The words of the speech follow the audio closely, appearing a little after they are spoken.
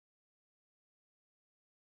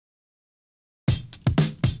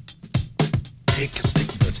Here comes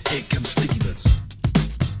Stickybuds. Here comes Stickybuds.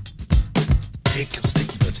 Here comes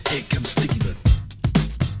Stickybuds. Here comes Stickybuds.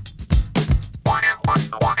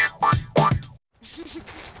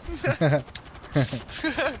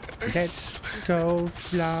 Let's go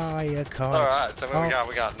fly a kite. Alright, so where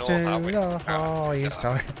we got north, aren't we? To the highest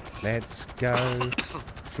height. Let's go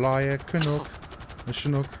fly a Canuck. A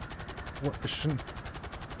Chinook. What?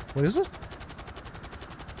 What is it?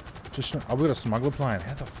 Just I've got a smuggler plane.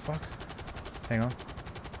 How the fuck? Hang on.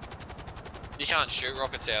 You can't shoot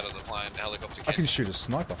rockets out of the plane. The helicopter I can. can shoot a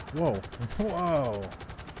sniper. Whoa. Whoa.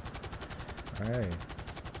 Hey.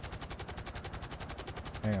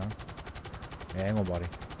 Hang on. Yeah, hang on, buddy.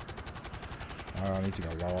 Oh, I need to go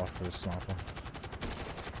lower for the sniper.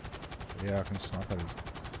 Yeah, I can snipe at these.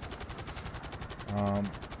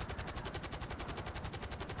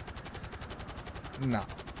 Nah.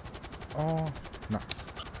 Oh, nah.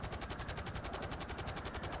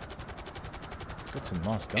 Got some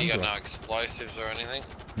nice guns. You got though. no explosives or anything?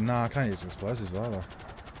 Nah, I can't use explosives either.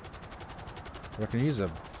 But I can use a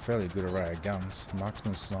fairly good array of guns.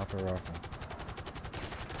 Marksman, sniper rifle.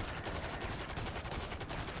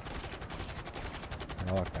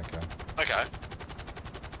 I like that gun. Okay.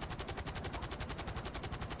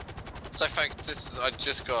 So folks, this is, I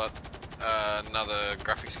just got another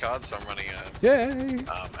graphics card, so I'm running a Yay!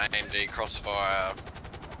 AMD Crossfire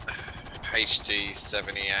HD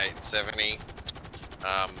 7870.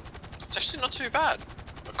 It's actually not too bad.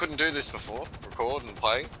 I couldn't do this before, record and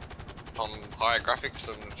play. It's on higher graphics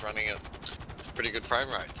and it's running at pretty good frame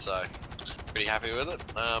rate, so pretty happy with it.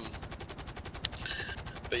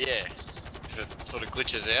 But yeah, if it sort of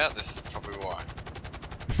glitches out, this is probably why.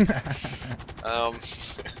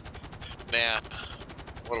 Now,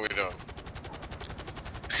 what are we doing?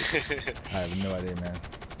 I have no idea, man.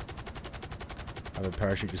 I have a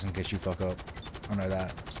parachute just in case you fuck up. I know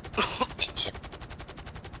that.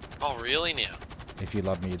 Oh, really now? If you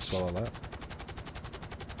love me, you'd swallow that.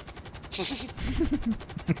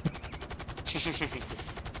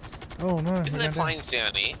 Oh no. Isn't there planes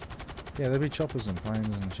down here? Yeah, there'll be choppers and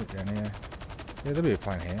planes and shit down here. Yeah, there'll be a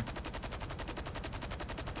plane here.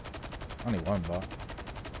 Only one, but.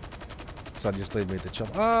 So just leave me at the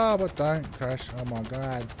chopper. Oh, but don't crash. Oh my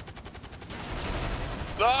god.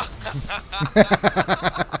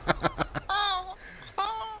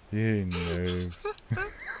 You noob.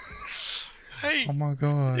 Hey, Oh my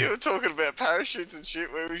god. you were talking about parachutes and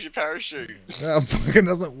shit. Where was your parachute? That fucking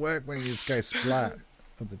doesn't work when you just go splat.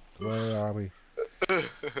 Where are we?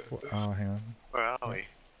 Oh, hang on. Where are we?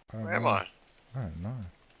 Where am know. I? I don't know.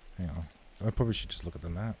 Hang on. I probably should just look at the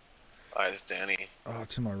map. Oh, it's down here. Oh,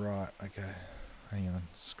 to my right. Okay. Hang on.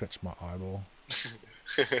 Scratch my eyeball.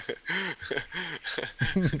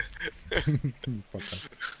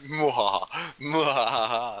 Mwah,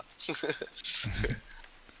 mwah.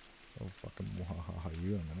 Oh, fucking wahaha you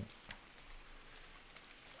in a minute.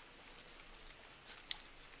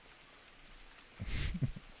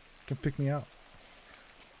 Come pick me up.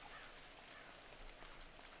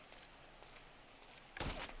 What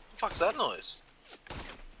the fuck's that noise?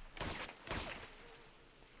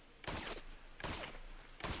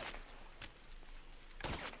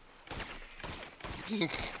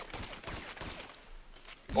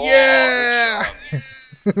 Yeah!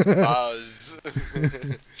 Buzz.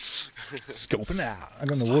 Scoping out. I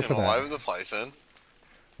got the It's wolf for fucking all that. over the place then.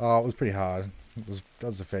 Oh, it was pretty hard. That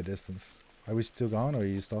was a fair distance. Are we still going, or are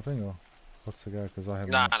you stopping, or what's the go? Because I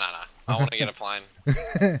haven't. Nah. I want to get a plane.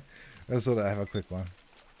 I just thought I'd have a quick one.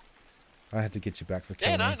 I had to get you back for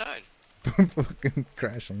Yeah, killing no. me. Fucking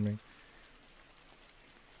crashing me.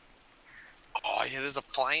 Oh, yeah, there's a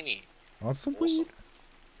plane here. Oh, that's so Awesome. weird.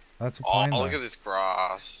 That's a Oh, plane. look though. at this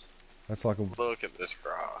grass. That's like a. Look at this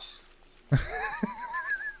grass.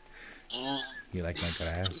 You like my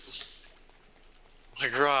grass? The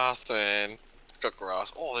grass, man. It's got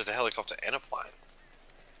grass. Oh, there's a helicopter and a plane.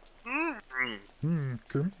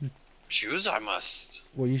 Cool. Choose, I must.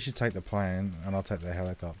 Well, you should take the plane, and I'll take the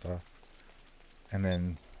helicopter, and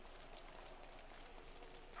then.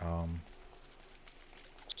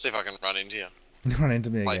 See if I can run into you. Run into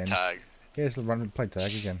me Play again. tag. Yeah, just play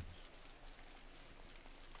tag again.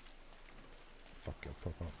 Fuck your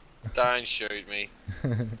pop up. Don't shoot me.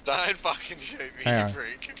 Don't fucking shoot me, Hang you on.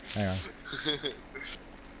 freak. Hang on.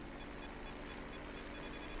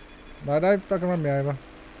 No, don't fucking run me over.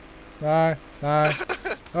 No.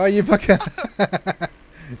 Oh, you fucking.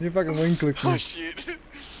 You fucking wing clipped me. Oh shit.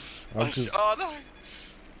 I'll just- Oh no.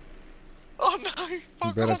 Oh no. You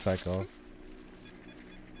Fuck better off. take off.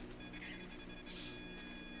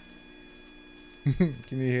 Can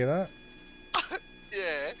you hear that?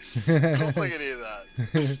 Yeah. Of course I can hear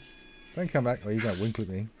that. Don't come back. Oh, you're going to wink with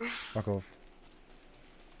me. Fuck off.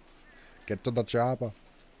 Get to the chopper.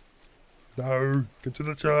 No, get to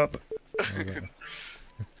the chopper.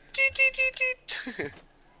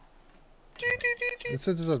 It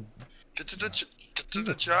says there's a... Get to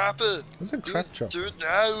the chopper. There's a crap chopper. Do it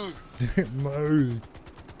now. No.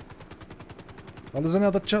 Oh, there's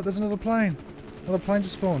another there's another plane. Another plane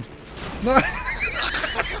just spawned. No.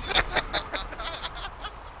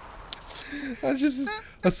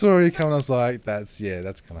 I saw you coming. I was like, that's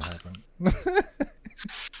gonna happen.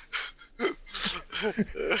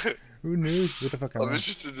 Who knew? What the fuck? I'm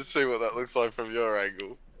interested to see what that looks like from your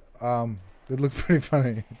angle. It looked pretty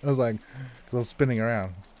funny. I was like, because I was spinning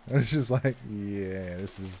around. I was just like, yeah,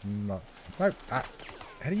 this is not. No, how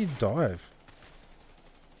do you dive?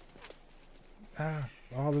 Oh,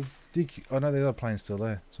 oh no, the other plane's still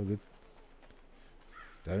there. It's all good.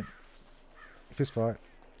 Don't. Fist fight.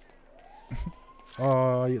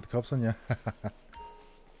 Oh, you get the cops on you.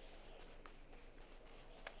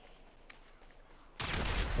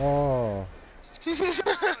 Oh.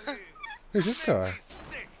 Who's this guy?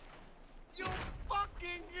 You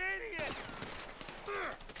fucking idiot!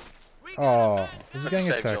 Oh, it was a gang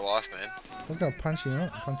Saved attack. your life, man. I was gonna punch him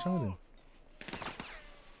with him.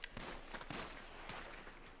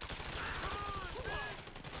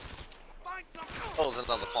 Oh, there's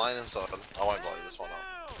another plane inside. I won't blow this one up.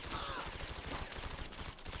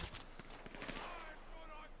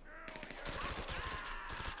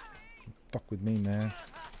 Fuck with me, man.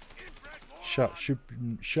 Sharp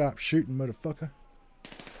shooting, motherfucker.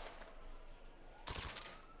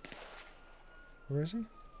 Where is he?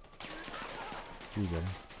 You got him.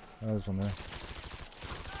 Oh, there's one there.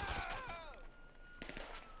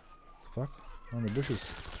 Fuck? On the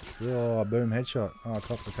bushes. Oh, boom, headshot. Oh,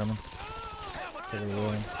 cops are coming.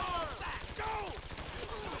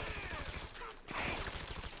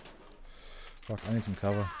 Fuck, I need some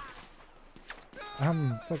cover.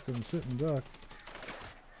 I'm fucking sitting duck.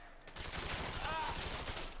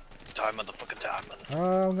 Die, motherfucker, die, motherfucker.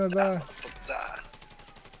 Oh, I'm gonna die. Motherfucker, die.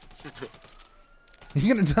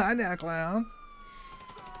 You're gonna die now, clown.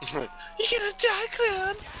 You're gonna die,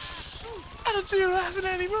 clown. I don't see you laughing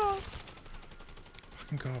anymore.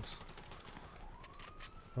 Fucking cops.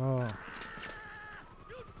 Oh.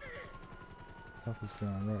 Health is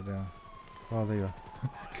going right down. Oh, there you are.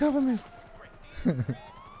 Cover me.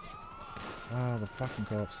 Ah, the fucking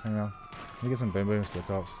cops. Hang on. Let me get some boom booms for the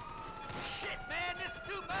cops. Shit, man, this is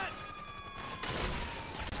too much.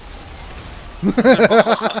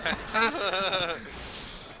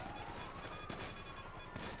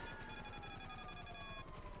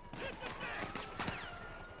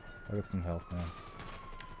 I got some health now.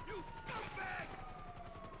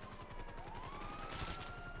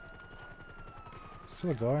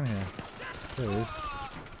 Still a guy in here. There it is.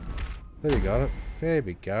 There you got it. There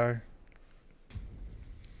we go.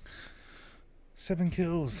 7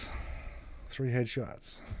 kills. 3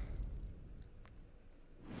 headshots.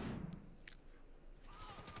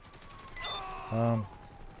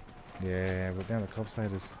 Yeah, but now the cops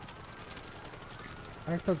hate us.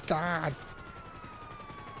 I got died.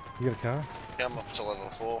 You got a car? Yeah, I'm up to level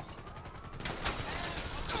 4.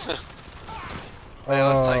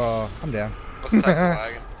 Oh, I'm down. Let's take the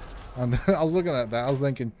wagon. I was looking at that. I was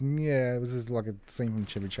thinking, yeah, this is like a scene from a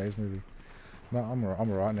Chevy Chase movie. No, I'm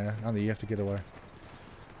alright now. Only you have to get away.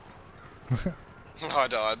 I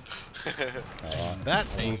died. That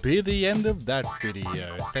will be the end of that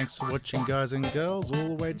video. Thanks for watching, guys and girls, all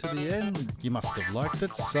the way to the end. You must have liked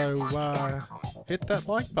it, so hit that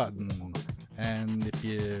like button. And if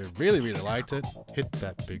you really liked it, hit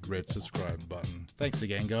that big red subscribe button. Thanks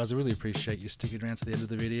again, guys. I really appreciate you sticking around to the end of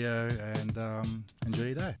the video, and enjoy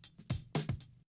your day.